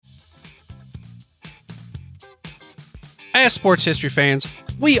As sports history fans,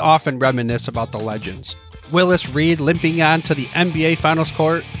 we often reminisce about the legends. Willis Reed limping onto the NBA Finals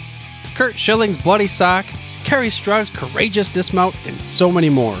court, Curt Schilling's bloody sock, Kerry Strug's courageous dismount, and so many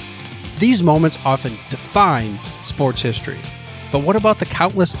more. These moments often define sports history. But what about the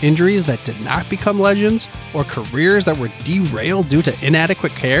countless injuries that did not become legends, or careers that were derailed due to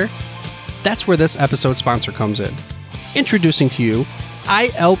inadequate care? That's where this episode's sponsor comes in. Introducing to you,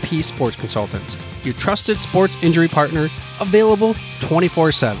 ILP Sports Consultants, your trusted sports injury partner, available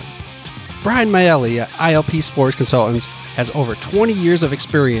 24/7. Brian Maelli at ILP Sports Consultants has over 20 years of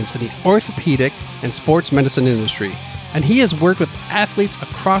experience in the orthopedic and sports medicine industry, and he has worked with athletes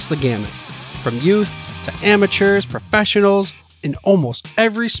across the gamut, from youth to amateurs, professionals, in almost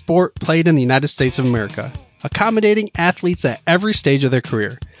every sport played in the United States of America, accommodating athletes at every stage of their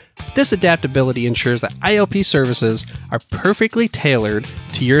career. This adaptability ensures that ILP services are perfectly tailored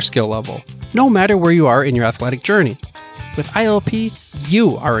to your skill level, no matter where you are in your athletic journey. With ILP,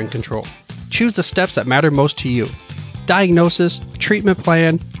 you are in control. Choose the steps that matter most to you. Diagnosis, treatment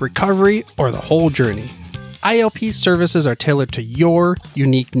plan, recovery, or the whole journey. ILP services are tailored to your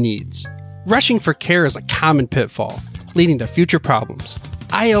unique needs. Rushing for care is a common pitfall, leading to future problems.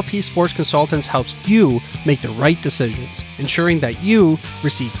 ILP Sports Consultants helps you make the right decisions, ensuring that you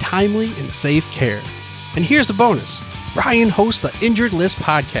receive timely and safe care. And here's a bonus. Brian hosts the Injured List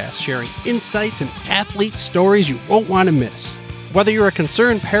podcast, sharing insights and athlete stories you won't want to miss. Whether you're a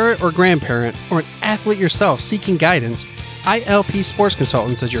concerned parent or grandparent, or an athlete yourself seeking guidance, ILP Sports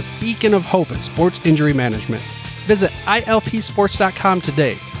Consultants is your beacon of hope in sports injury management. Visit ilpsports.com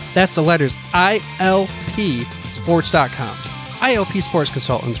today. That's the letters ilpsports.com. ILP Sports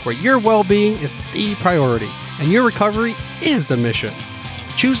Consultants, where your well-being is the priority and your recovery is the mission.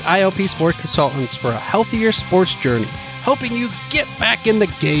 Choose ILP Sports Consultants for a healthier sports journey, helping you get back in the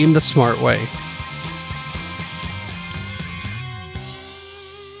game the smart way.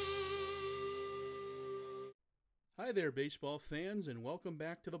 Hi there, baseball fans, and welcome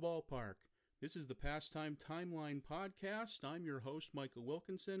back to the ballpark. This is the Pastime Timeline Podcast. I'm your host, Michael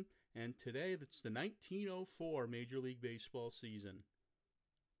Wilkinson, and today it's the 1904 Major League Baseball season.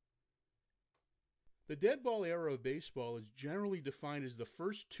 The dead ball era of baseball is generally defined as the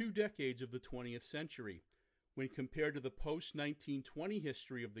first 2 decades of the 20th century. When compared to the post-1920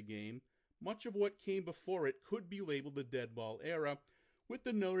 history of the game, much of what came before it could be labeled the dead ball era, with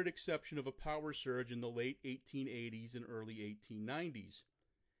the noted exception of a power surge in the late 1880s and early 1890s.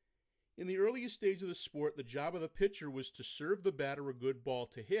 In the earliest days of the sport, the job of the pitcher was to serve the batter a good ball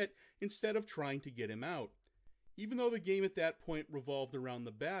to hit instead of trying to get him out. Even though the game at that point revolved around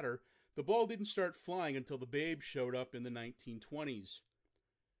the batter, the ball didn't start flying until the Babe showed up in the 1920s.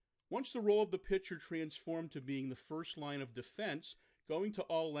 Once the role of the pitcher transformed to being the first line of defense, going to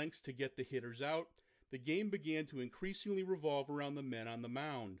all lengths to get the hitters out, the game began to increasingly revolve around the men on the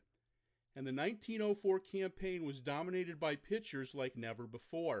mound. And the 1904 campaign was dominated by pitchers like never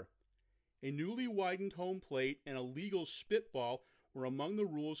before. A newly widened home plate and a legal spitball were among the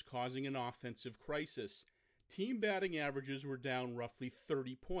rules causing an offensive crisis. Team batting averages were down roughly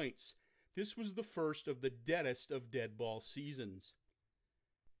 30 points. This was the first of the deadest of dead ball seasons.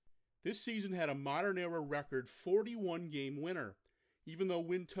 This season had a modern era record 41-game winner. Even though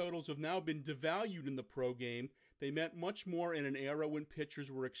win totals have now been devalued in the pro game, they meant much more in an era when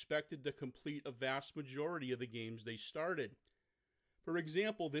pitchers were expected to complete a vast majority of the games they started. For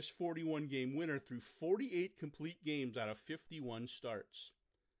example, this 41-game winner threw 48 complete games out of 51 starts.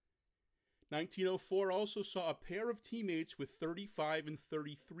 1904 also saw a pair of teammates with 35 and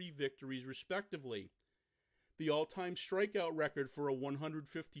 33 victories respectively. The all-time strikeout record for a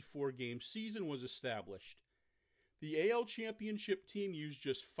 154-game season was established. The AL Championship team used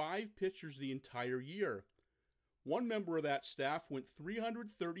just 5 pitchers the entire year. One member of that staff went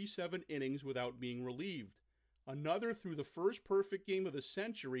 337 innings without being relieved. Another threw the first perfect game of the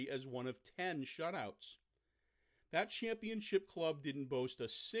century as one of 10 shutouts. That championship club didn't boast a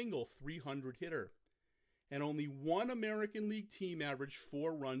single 300 hitter, and only one American League team averaged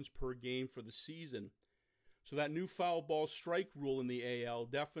 4 runs per game for the season. So that new foul ball strike rule in the AL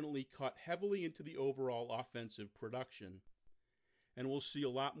definitely cut heavily into the overall offensive production. And we'll see a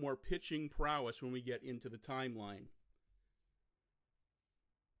lot more pitching prowess when we get into the timeline.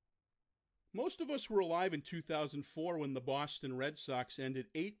 Most of us were alive in 2004 when the Boston Red Sox ended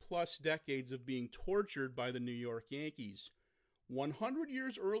 8+ decades of being tortured by the New York Yankees. 100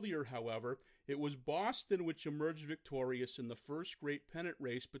 years earlier, however, it was Boston which emerged victorious in the first great pennant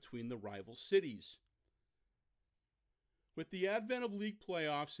race between the rival cities. With the advent of league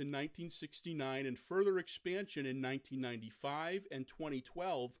playoffs in 1969 and further expansion in 1995 and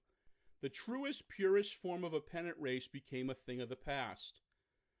 2012, The truest, purest form of a pennant race became a thing of the past.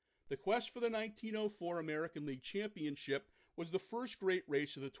 The quest for the 1904 American League Championship was the first great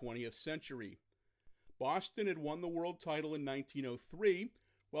race of the 20th century. Boston had won the world title in 1903,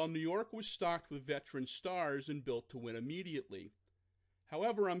 while New York was stocked with veteran stars and built to win immediately.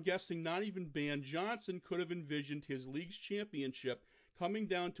 However, I'm guessing not even Ban Johnson could have envisioned his league's championship coming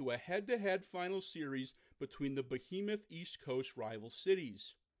down to a head-to-head final series between the behemoth East Coast rival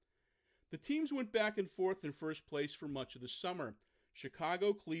cities. The teams went back and forth in first place for much of the summer.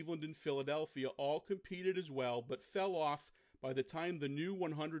 Chicago, Cleveland, and Philadelphia all competed as well, but fell off by the time the new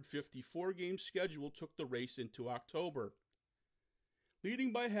 154-game schedule took the race into October.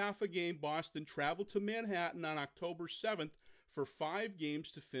 Leading by half a game, Boston traveled to Manhattan on October 7th for 5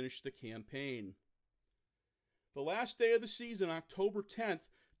 games to finish the campaign. The last day of the season, October 10th,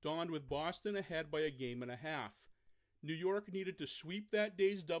 dawned with Boston ahead by a game and a half. New York needed to sweep that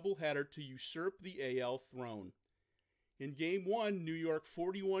day's doubleheader to usurp the AL throne. In Game 1, New York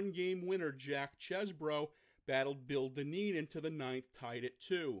 41-game winner Jack Chesbro battled Bill Dineen into the ninth, tied at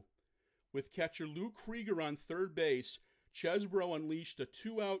 2. With catcher Lou Krieger on third base, Chesbro unleashed a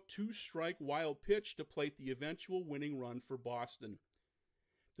 2-out, 2-strike wild pitch to plate the eventual winning run for Boston.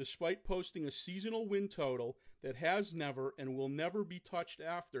 Despite posting a seasonal win total that has never and will never be touched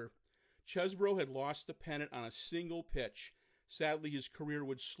after, Chesbro had lost the pennant on a single pitch. Sadly, his career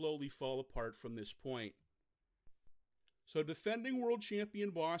would slowly fall apart from this point. So defending world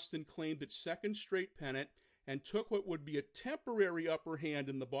champion Boston claimed its second straight pennant and took what would be a temporary upper hand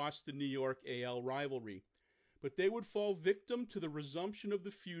in the Boston-New York AL rivalry. But they would fall victim to the resumption of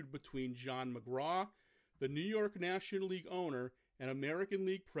the feud between John McGraw, the New York National League owner, and American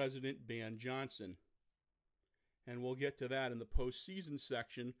League president Ban Johnson. And we'll get to that in the postseason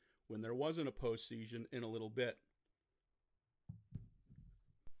section when there wasn't a postseason in a little bit.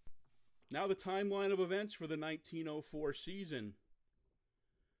 Now the timeline of events for the 1904 season.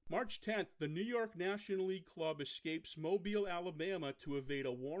 March 10th, the New York National League club escapes Mobile, Alabama to evade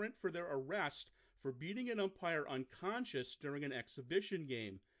a warrant for their arrest for beating an umpire unconscious during an exhibition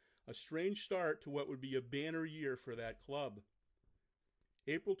game, a strange start to what would be a banner year for that club.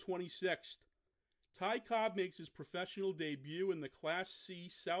 April 26th, Ty Cobb makes his professional debut in the Class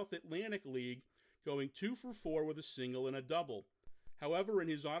C South Atlantic League, going 2 for 4 with a single and a double. However, in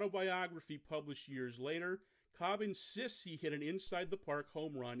his autobiography published years later, Cobb insists he hit an inside-the-park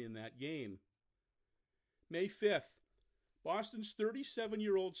home run in that game. May 5th, Boston's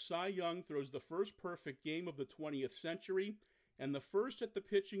 37-year-old Cy Young throws the first perfect game of the 20th century and the first at the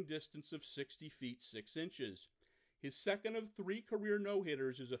pitching distance of 60 feet 6 inches. His second of 3 career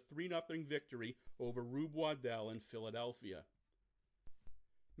no-hitters is a 3-0 victory over Rube Waddell in Philadelphia.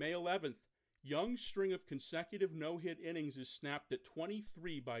 May 11th, Young's string of consecutive no-hit innings is snapped at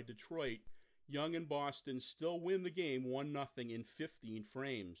 23 by Detroit. Young and Boston still win the game 1-0 in 15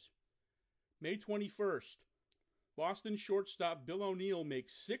 frames. May 21st, Boston shortstop Bill O'Neill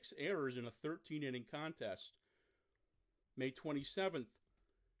makes 6 errors in a 13-inning contest. May 27th,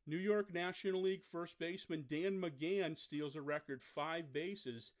 New York National League first baseman Dan McGann steals a record 5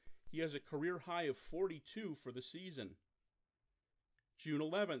 bases. He has a career high of 42 for the season. June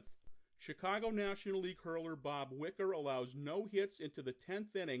 11th, Chicago National League hurler Bob Wicker allows no hits into the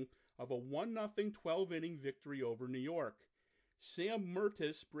 10th inning of a 1-0 12-inning victory over New York. Sam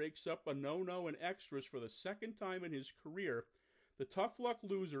Mertis breaks up a no-no in extras for the second time in his career. The tough-luck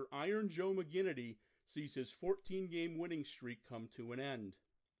loser Iron Joe McGinnity sees his 14-game winning streak come to an end.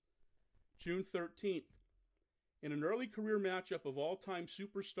 June 13th, in an early career matchup of all-time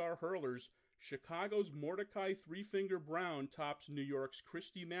superstar hurlers, Chicago's Mordecai Three-Finger Brown tops New York's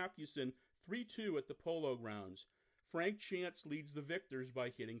Christy Mathewson 3-2 at the Polo Grounds. Frank Chance leads the victors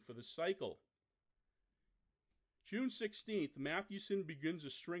by hitting for the cycle. June 16th, Mathewson begins a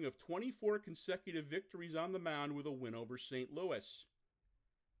string of 24 consecutive victories on the mound with a win over St. Louis.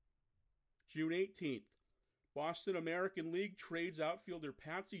 June 18th, Boston American League trades outfielder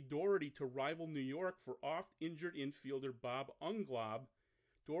Patsy Doherty to rival New York for oft-injured infielder Bob Unglob.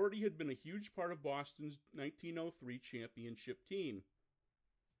 Doherty had been a huge part of Boston's 1903 championship team.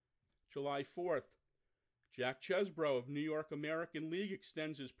 July 4th, Jack Chesbro of New York American League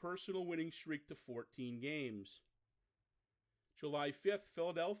extends his personal winning streak to 14 games. July 5th,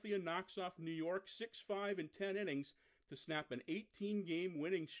 Philadelphia knocks off New York 6-5 in 10 innings to snap an 18-game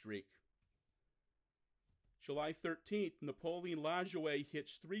winning streak. July 13th, Napoleon Lajoie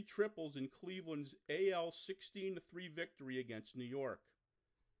hits 3 triples in Cleveland's AL 16-3 victory against New York.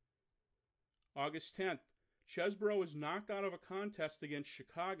 August 10th, Chesbro is knocked out of a contest against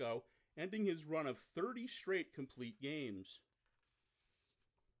Chicago, ending his run of 30 straight complete games.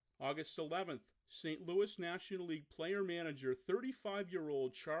 August 11th, St. Louis National League player-manager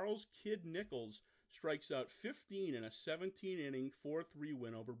 35-year-old Charles "Kid" Nichols strikes out 15 in a 17-inning 4-3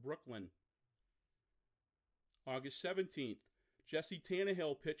 win over Brooklyn. August 17th, Jesse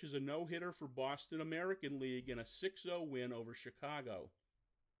Tannehill pitches a no-hitter for Boston American League in a 6-0 win over Chicago.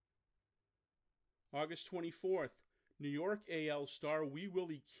 August 24th, New York AL star Wee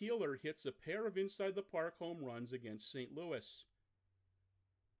Willie Keeler hits a pair of inside-the-park home runs against St. Louis.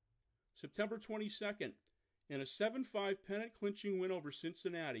 September 22nd, in a 7-5 pennant-clinching win over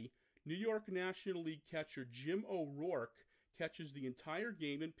Cincinnati, New York National League catcher Jim O'Rourke catches the entire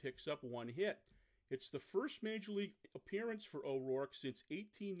game and picks up one hit. It's the first Major League appearance for O'Rourke since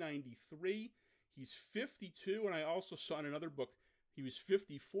 1893. He's 52, and I also saw in another book he was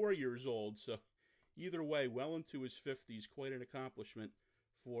 54 years old, so either way, well into his 50s, quite an accomplishment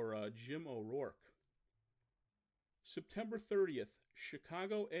for Jim O'Rourke. September 30th,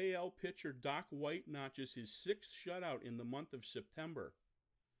 Chicago AL pitcher Doc White notches his 6th shutout in the month of September.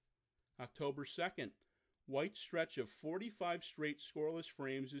 October 2nd, White's stretch of 45 straight scoreless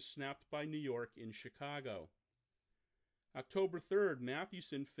frames is snapped by New York in Chicago. October 3rd,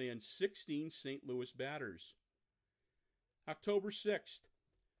 Mathewson fans 16 St. Louis batters. October 6th,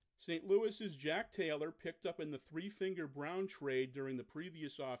 St. Louis's Jack Taylor, picked up in the three-finger Brown trade during the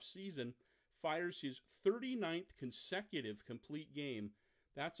previous offseason, fires his 39th consecutive complete game.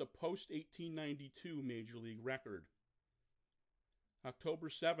 That's a post-1892 Major League record. October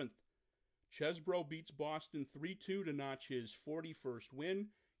 7th, Chesbro beats Boston 3-2 to notch his 41st win.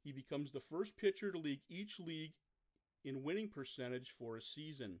 He becomes the first pitcher to lead each league in winning percentage for a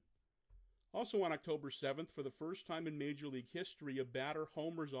season. Also on October 7th, for the first time in Major League history, a batter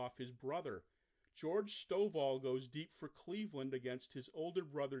homers off his brother. George Stovall goes deep for Cleveland against his older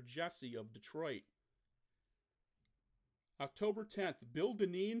brother Jesse of Detroit. October 10th, Bill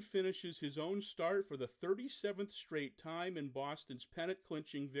Dineen finishes his own start for the 37th straight time in Boston's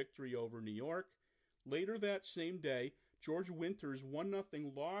pennant-clinching victory over New York. Later that same day, George Winter's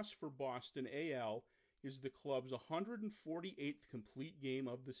 1-0 loss for Boston AL is the club's 148th complete game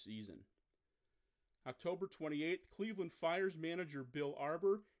of the season. October 28th, Cleveland fires manager Bill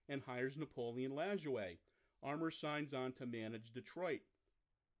Arbor and hires Napoleon Lajoie. Arbor signs on to manage Detroit.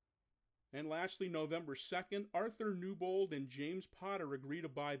 And lastly, November 2nd, Arthur Newbold and James Potter agree to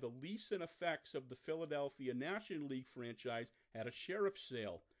buy the lease and effects of the Philadelphia National League franchise at a sheriff's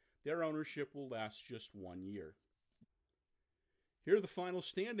sale. Their ownership will last just 1 year. Here are the final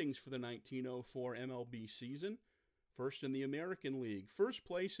standings for the 1904 MLB season. First in the American League. First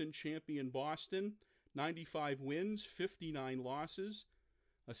place in champion Boston, 95 wins, 59 losses,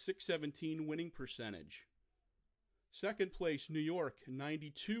 a .617 winning percentage. Second place, New York,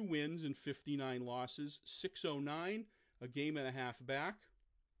 92 wins and 59 losses, .609, a game and a half back.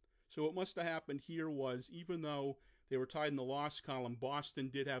 So what must have happened here was, even though they were tied in the loss column, Boston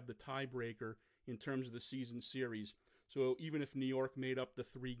did have the tiebreaker in terms of the season series. So even if New York made up the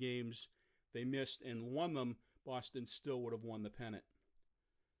 3 games they missed and won them, Boston still would have won the pennant.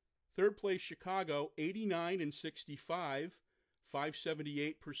 Third place, Chicago, 89 and 65,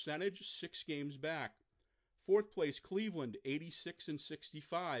 .578 percentage, 6 games back. Fourth place, Cleveland, 86 and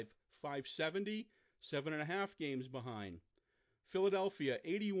 65, .570, 7.5 games behind. Philadelphia,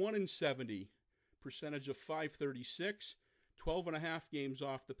 81 and 70, percentage of .536, 12.5 games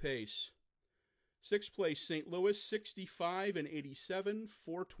off the pace. Sixth place, St. Louis, 65 and 87,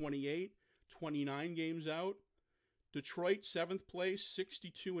 .428, 29 games out. Detroit, 7th place,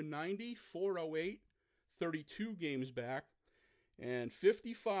 62 and 90, .408, 32 games back. And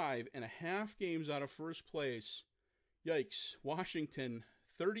 55.5 games out of first place. Yikes. Washington,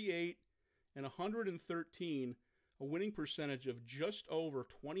 38 and 113, a winning percentage of just over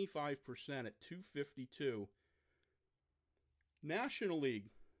 25% at .252. National League.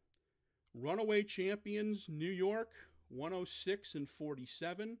 Runaway champions, New York, 106 and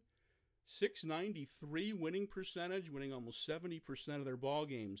 47, .693 winning percentage, winning almost 70% of their ball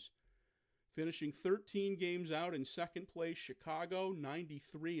games. Finishing 13 games out in second place, Chicago,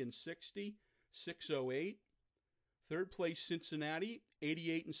 93 and 60, .608. Third place, Cincinnati,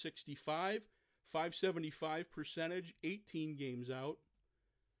 88 and 65, .575 percentage, 18 games out.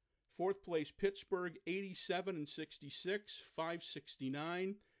 Fourth place, Pittsburgh, 87 and 66,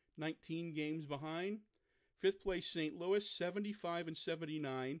 .569, 19 games behind. Fifth place, St. Louis, 75 and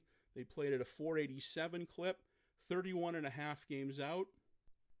 79. They played at a .487 clip, 31.5 games out.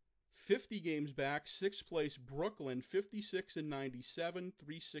 50 games back, sixth place, Brooklyn, 56 and 97,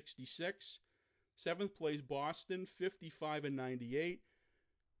 .366. Seventh place, Boston, 55 and 98,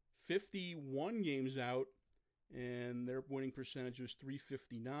 51 games out. and their winning percentage was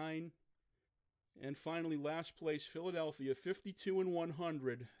 .359. And finally, last place, Philadelphia, 52 and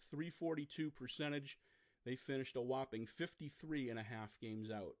 100, .342 percentage. They finished a whopping 53 and a half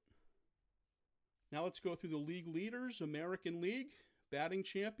games out. Now let's go through the league leaders. American League, batting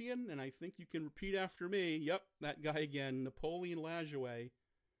champion, and I think you can repeat after me. Yep, that guy again, Napoleon Lajoie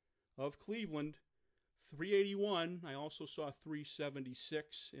of Cleveland, .381. I also saw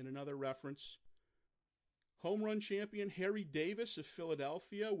 .376 in another reference. Home run champion, Harry Davis of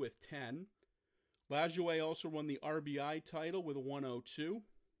Philadelphia with 10. Lajoie also won the RBI title with 102.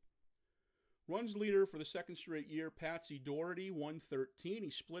 Runs leader for the second straight year, Patsy Doherty, 113. He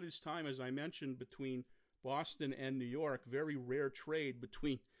split his time, as I mentioned, between Boston and New York. Very rare trade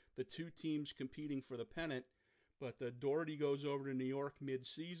between the two teams competing for the pennant. But Doherty goes over to New York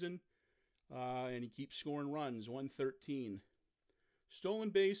mid-season, and he keeps scoring runs, 113. Stolen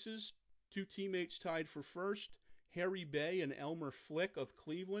bases, two teammates tied for first. Harry Bay and Elmer Flick of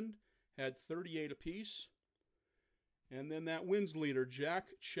Cleveland had 38 apiece. And then that wins leader, Jack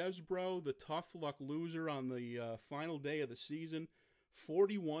Chesbro, the tough luck loser on the final day of the season.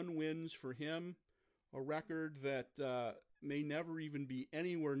 41 wins for him, a record that may never even be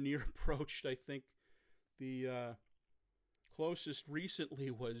anywhere near approached. I think the closest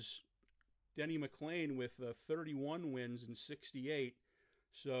recently was Denny McLain with 31 wins in 68.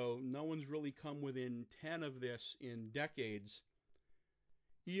 So no one's really come within 10 of this in decades.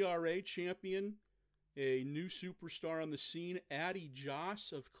 ERA champion, a new superstar on the scene, Addie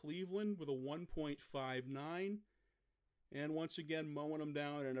Joss of Cleveland with a 1.59. And once again, mowing them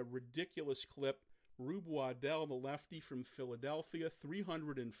down in a ridiculous clip, Rube Waddell, the lefty from Philadelphia,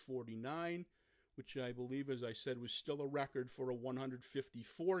 349, which I believe, as I said, was still a record for a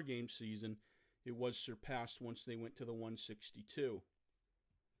 154-game season. It was surpassed once they went to the 162.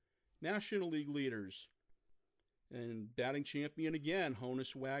 National League leaders. And batting champion again,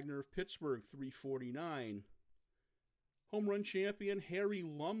 Honus Wagner of Pittsburgh, 349. Home run champion, Harry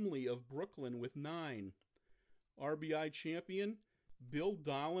Lumley of Brooklyn with 9. RBI champion, Bill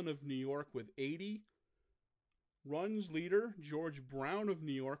Dolan of New York with 80. Runs leader, George Brown of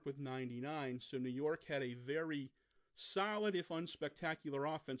New York with 99. So New York had a very solid, if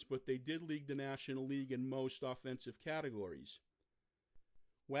unspectacular offense, but they did lead the National League in most offensive categories.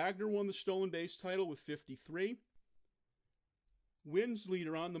 Wagner won the stolen base title with 53. Wins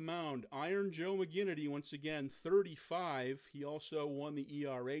leader on the mound, Iron Joe McGinnity, once again, 35. He also won the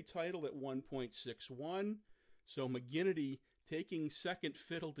ERA title at 1.61. So McGinnity taking second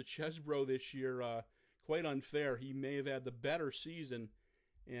fiddle to Chesbro this year, quite unfair. He may have had the better season,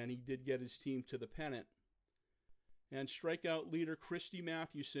 and he did get his team to the pennant. And strikeout leader, Christy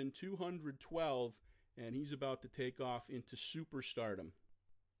Mathewson, 212, and he's about to take off into superstardom.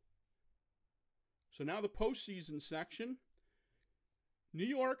 So now the postseason section. New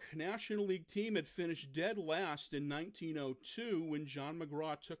York National League team had finished dead last in 1902 when John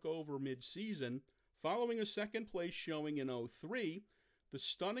McGraw took over mid-season. Following a second-place showing in 03, the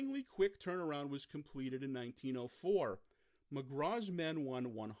stunningly quick turnaround was completed in 1904. McGraw's men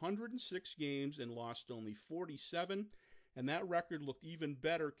won 106 games and lost only 47, and that record looked even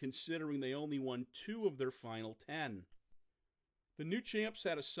better considering they only won 2 of their final 10. The new champs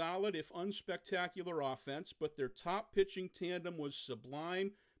had a solid, if unspectacular, offense, but their top pitching tandem was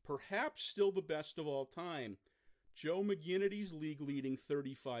sublime, perhaps still the best of all time. Joe McGinnity's league-leading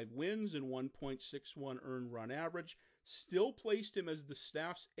 35 wins and 1.61 earned run average still placed him as the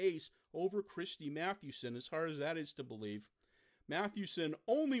staff's ace over Christy Mathewson, as hard as that is to believe. Mathewson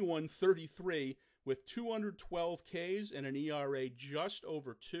only won 33 with 212 Ks and an ERA just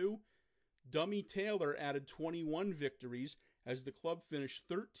over 2. Dummy Taylor added 21 victories as the club finished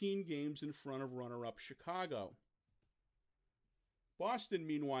 13 games in front of runner-up Chicago. Boston,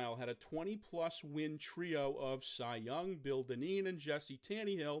 meanwhile, had a 20-plus win trio of Cy Young, Bill Dineen, and Jesse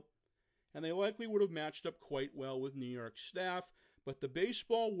Tannehill, and they likely would have matched up quite well with New York's staff, but the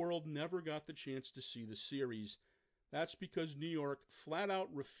baseball world never got the chance to see the series. That's because New York flat-out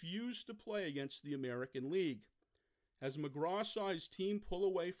refused to play against the American League. As McGraw saw his team pull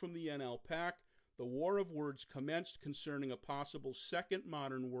away from the NL Pac, the war of words commenced concerning a possible second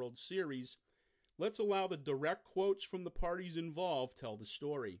modern World Series. Let's allow the direct quotes from the parties involved tell the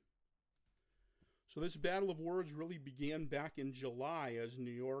story. So this battle of words really began back in July as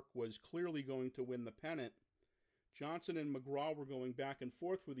New York was clearly going to win the pennant. Johnson and McGraw were going back and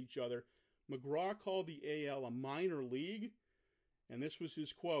forth with each other. McGraw called the AL a minor league, and this was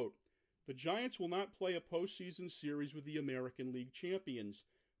his quote: "The Giants will not play a postseason series with the American League champions.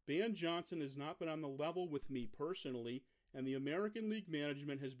 Ban Johnson has not been on the level with me personally, and the American League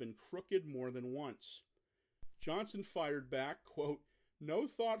management has been crooked more than once." Johnson fired back, quote, "No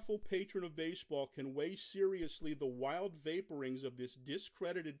thoughtful patron of baseball can weigh seriously the wild vaporings of this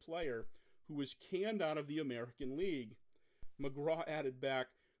discredited player who was canned out of the American League." McGraw added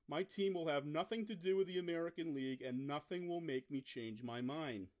back, "My team will have nothing to do with the American League, and nothing will make me change my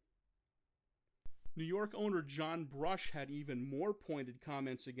mind." New York owner John Brush had even more pointed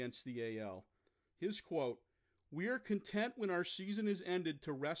comments against the AL. His quote, "We are content when our season is ended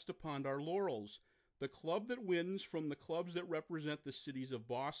to rest upon our laurels. The club that wins from the clubs that represent the cities of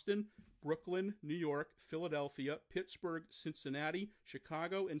Boston, Brooklyn, New York, Philadelphia, Pittsburgh, Cincinnati,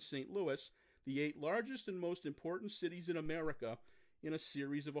 Chicago, and St. Louis, the 8 largest and most important cities in America, in a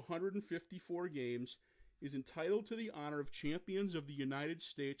series of 154 games, is entitled to the honor of champions of the United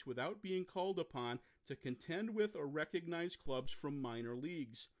States without being called upon to contend with or recognize clubs from minor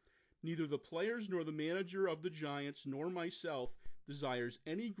leagues. Neither the players nor the manager of the Giants nor myself desires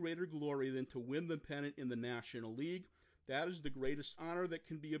any greater glory than to win the pennant in the National League. That is the greatest honor that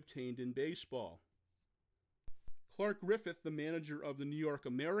can be obtained in baseball." Clark Griffith, the manager of the New York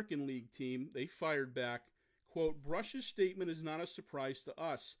American League team, they fired back, quote, "Brush's statement is not a surprise to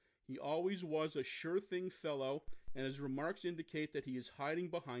us. He always was a sure-thing fellow, and his remarks indicate that he is hiding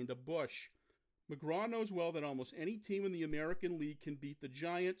behind a bush. McGraw knows well that almost any team in the American League can beat the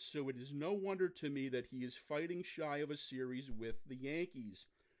Giants, so it is no wonder to me that he is fighting shy of a series with the Yankees.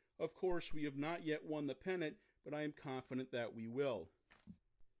 Of course, we have not yet won the pennant, but I am confident that we will."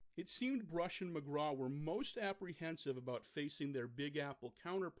 It seemed Brush and McGraw were most apprehensive about facing their Big Apple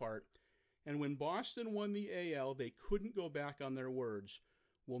counterpart, and when Boston won the AL, they couldn't go back on their words.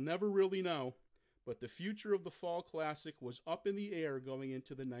 We'll never really know, but the future of the Fall Classic was up in the air going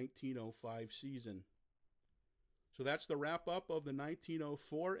into the 1905 season. So that's the wrap-up of the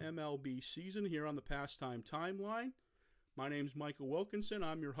 1904 MLB season here on the Pastime Timeline. My name's Michael Wilkinson.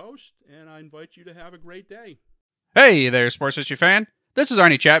 I'm your host, and I invite you to have a great day. Hey there, sports history fan. This is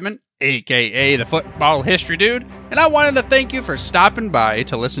Arnie Chapman, a.k.a. the Football History Dude, and I wanted to thank you for stopping by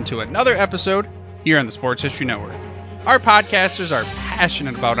to listen to another episode here on the Sports History Network. Our podcasters are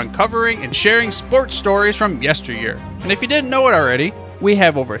passionate about uncovering and sharing sports stories from yesteryear. And if you didn't know it already, we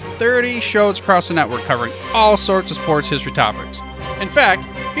have over 30 shows across the network covering all sorts of sports history topics. In fact,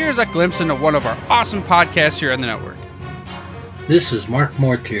 here's a glimpse into one of our awesome podcasts here on the network. This is Mark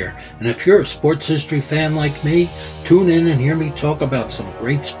Mortier, and if you're a sports history fan like me, tune in and hear me talk about some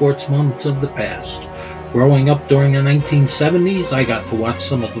great sports moments of the past. Growing up during the 1970s, I got to watch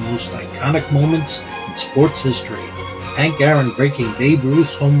some of the most iconic moments in sports history. Hank Aaron breaking Babe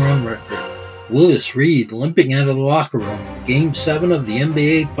Ruth's home run record. Willis Reed limping out of the locker room in Game 7 of the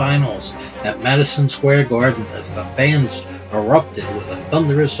NBA Finals at Madison Square Garden as the fans erupted with a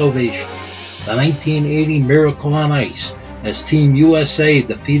thunderous ovation. The 1980 Miracle on Ice as Team USA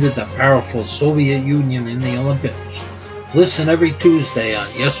defeated the powerful Soviet Union in the Olympics. Listen every Tuesday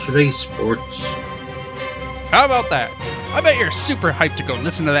on Yesterday's Sports. How about that? I bet you're super hyped to go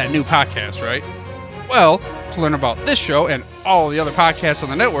listen to that new podcast, right? Well, to learn about this show and all the other podcasts on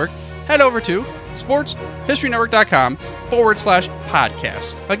the network, head over to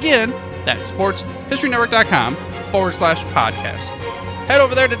sportshistorynetwork.com/podcast. Again, that's sportshistorynetwork.com/podcast. Head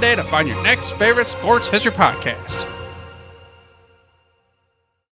over there today to find your next favorite sports history podcast.